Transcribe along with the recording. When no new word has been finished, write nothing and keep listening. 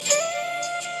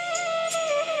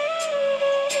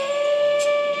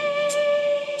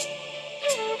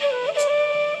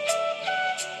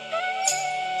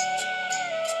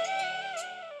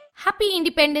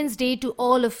Independence Day to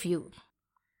all of you.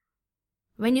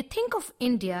 When you think of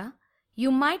India, you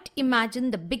might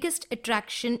imagine the biggest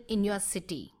attraction in your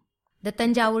city. The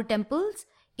Tanjavur temples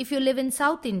if you live in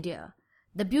South India,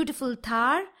 the beautiful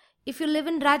Thar if you live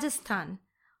in Rajasthan,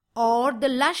 or the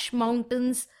lush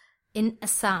mountains in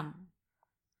Assam.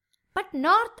 But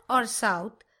north or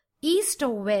south, east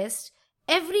or west,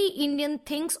 every Indian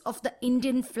thinks of the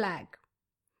Indian flag.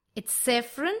 It's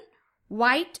saffron,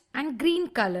 white and green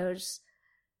colors.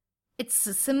 It's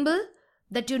a symbol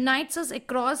that unites us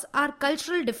across our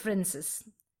cultural differences.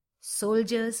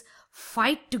 Soldiers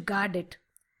fight to guard it.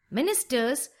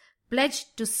 Ministers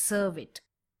pledge to serve it.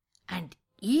 And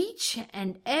each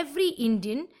and every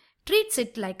Indian treats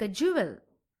it like a jewel.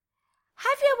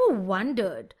 Have you ever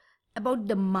wondered about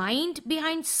the mind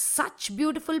behind such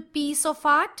beautiful piece of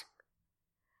art?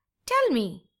 Tell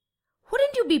me,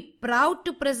 wouldn't you be proud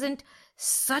to present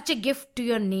such a gift to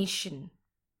your nation?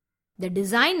 The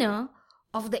designer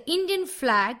of the Indian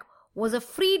flag was a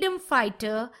freedom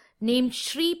fighter named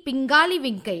Sri Pingali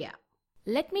Venkaiah.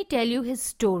 Let me tell you his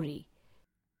story.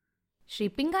 Sri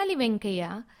Pingali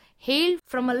Venkaiah hailed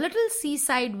from a little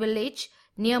seaside village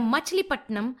near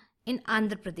Machilipatnam in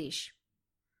Andhra Pradesh.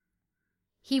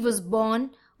 He was born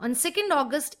on 2nd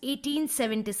August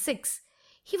 1876.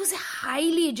 He was a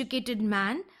highly educated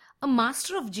man, a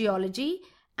master of geology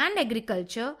and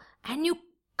agriculture, and knew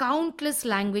countless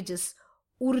languages: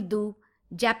 Urdu,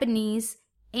 Japanese,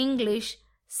 English,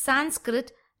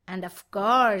 Sanskrit, and of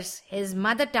course his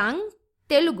mother tongue,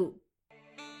 Telugu.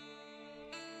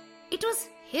 It was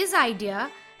his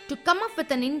idea to come up with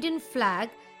an Indian flag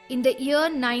in the year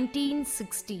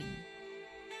 1916.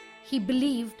 He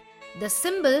believed the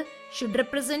symbol should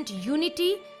represent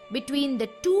unity between the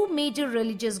two major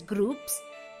religious groups,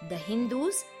 the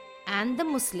Hindus and the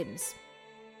Muslims,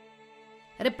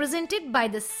 represented by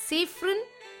the saffron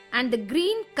and the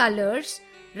green colors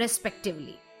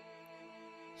respectively.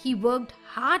 He worked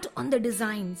hard on the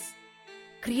designs,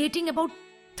 creating about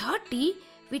 30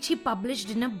 which he published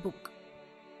in a book.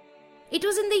 It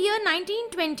was in the year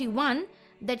 1921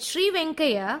 that Sri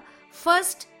Venkaiah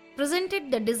first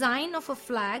presented the design of a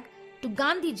flag to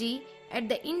Gandhiji at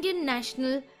the Indian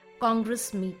National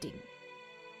Congress meeting.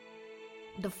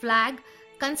 The flag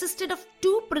consisted of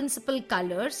two principal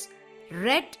colors,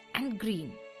 red and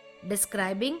green,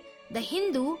 describing the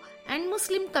Hindu and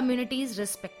Muslim communities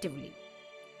respectively.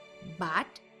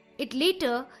 But it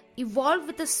later evolved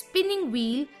with a spinning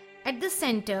wheel at the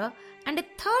center and a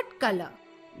third color,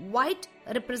 white,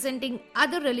 representing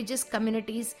other religious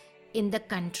communities in the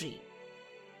country.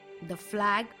 The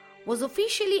flag was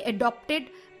officially adopted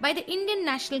by the Indian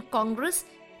National Congress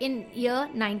in year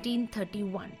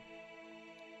 1931.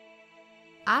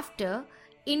 After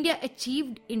India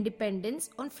achieved independence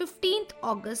on 15th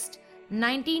August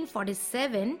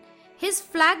 1947, his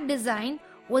flag design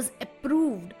was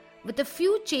approved with a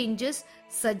few changes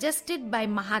suggested by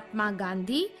Mahatma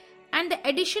Gandhi and the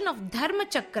addition of Dharma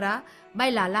Chakra by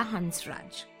Lala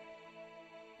Hansraj.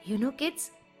 You know,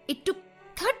 kids, it took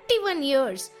 31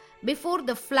 years before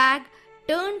the flag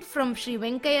turned from Sri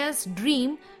Venkaiah's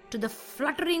dream to the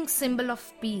fluttering symbol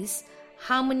of peace,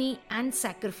 harmony and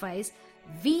sacrifice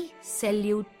we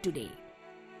salute today.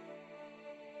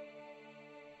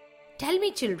 Tell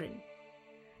me, children,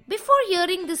 before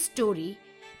hearing this story,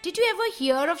 did you ever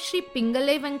hear of Sri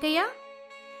Pingali Venkaiah?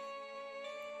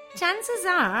 Chances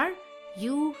are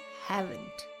you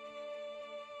haven't.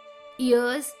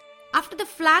 Years after the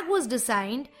flag was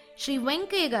designed, Sri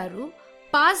Venkaiah Garu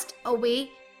passed away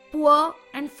poor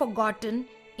and forgotten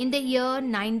in the year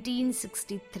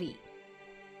 1963.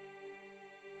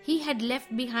 He had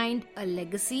left behind a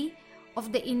legacy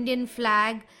of the Indian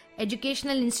flag,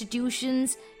 educational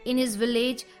institutions in his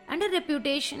village, and a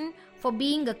reputation for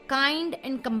being a kind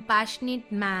and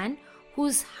compassionate man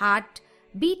whose heart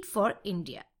beat for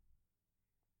India.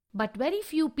 But very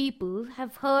few people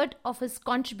have heard of his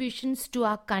contributions to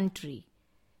our country.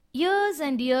 Years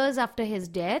and years after his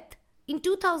death, in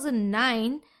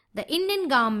 2009, the Indian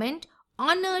government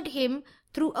honored him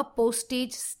through a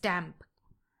postage stamp.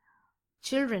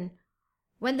 Children,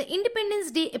 when the Independence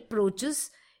Day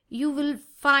approaches, you will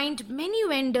find many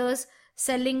vendors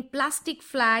selling plastic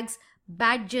flags,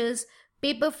 badges,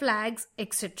 paper flags,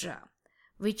 etc.,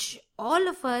 which all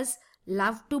of us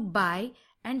love to buy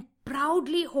and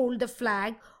proudly hold the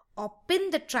flag or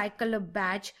pin the tricolor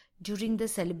badge during the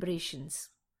celebrations.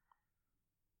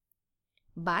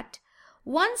 But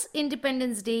once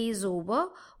Independence Day is over,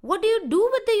 what do you do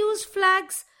with the used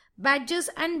flags, badges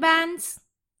and bands?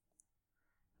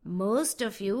 Most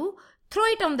of you throw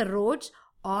it on the roads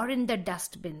or in the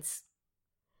dustbins.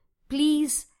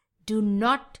 Please do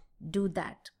not do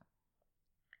that.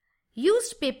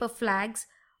 Used paper flags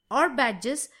or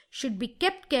badges should be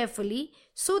kept carefully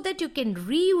so that you can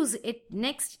reuse it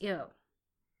next year.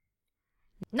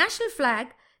 National flag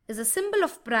is a symbol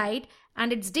of pride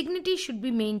and its dignity should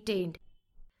be maintained.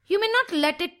 You may not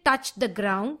let it touch the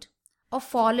ground or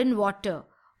fall in water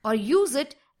or use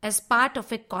it as part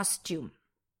of a costume.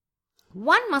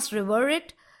 One must revere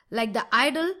it like the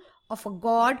idol of a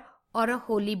god or a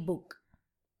holy book.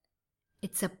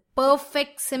 It's a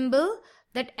perfect symbol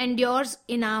that endures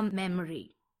in our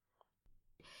memory.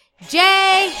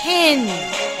 Jai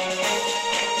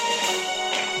Hind!